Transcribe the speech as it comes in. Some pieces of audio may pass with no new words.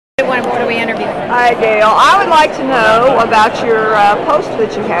What are we interviewing? Hi, Gail. I would like to know about your poster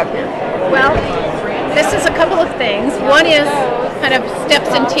that you have here. Well, this is a couple of things. One is kind of steps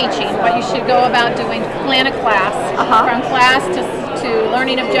in teaching, what you should go about doing to plan a class, from class to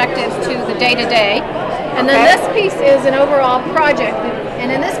learning objectives to the day-to-day. And then this piece is an overall project,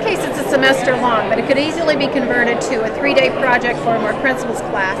 and in this case it's a semester long, but it could easily be converted to a 3-day project for a more principles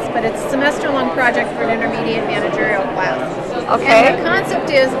class, but it's a semester-long project for an intermediate managerial class. And the concept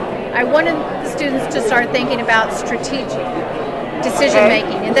is, I wanted the students to start thinking about strategic decision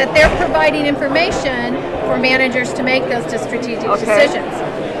making, and that they're providing information for managers to make those strategic decisions.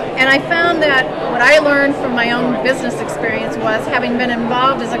 And I found that what I learned from my own business experience was, having been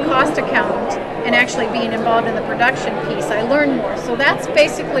involved as a cost accountant and actually being involved in the production piece, I learned more. So that's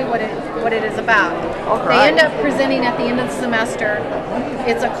basically what it is about. They end up presenting at the end of the semester.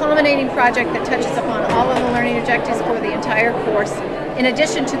 It's a culminating project that touches upon all of the learning objectives for the entire course, in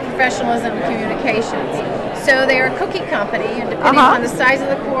addition to professionalism and communications. So they are a cookie company, and depending on the size of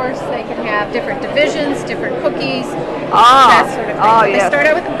the course, they can have different divisions, different cookies, that sort of thing. They start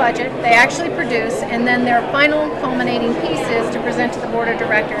out with a budget, they actually produce, and then their final culminating piece is to present to the board of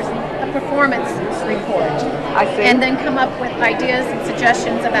directors a performance report. And then come up with ideas and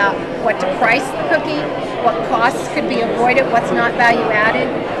suggestions about what to price the cookie, what costs could be avoided, what's not value added,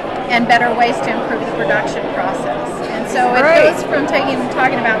 and better ways to improve the production process. And so it goes from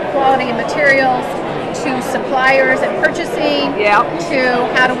talking about quality of materials, to suppliers and purchasing, to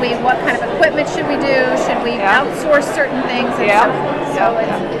what kind of equipment should we do, should we outsource certain things, and so forth. So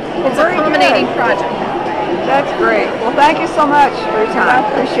it's a culminating project. That's great. Well, thank you so much for your time. I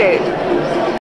appreciate it.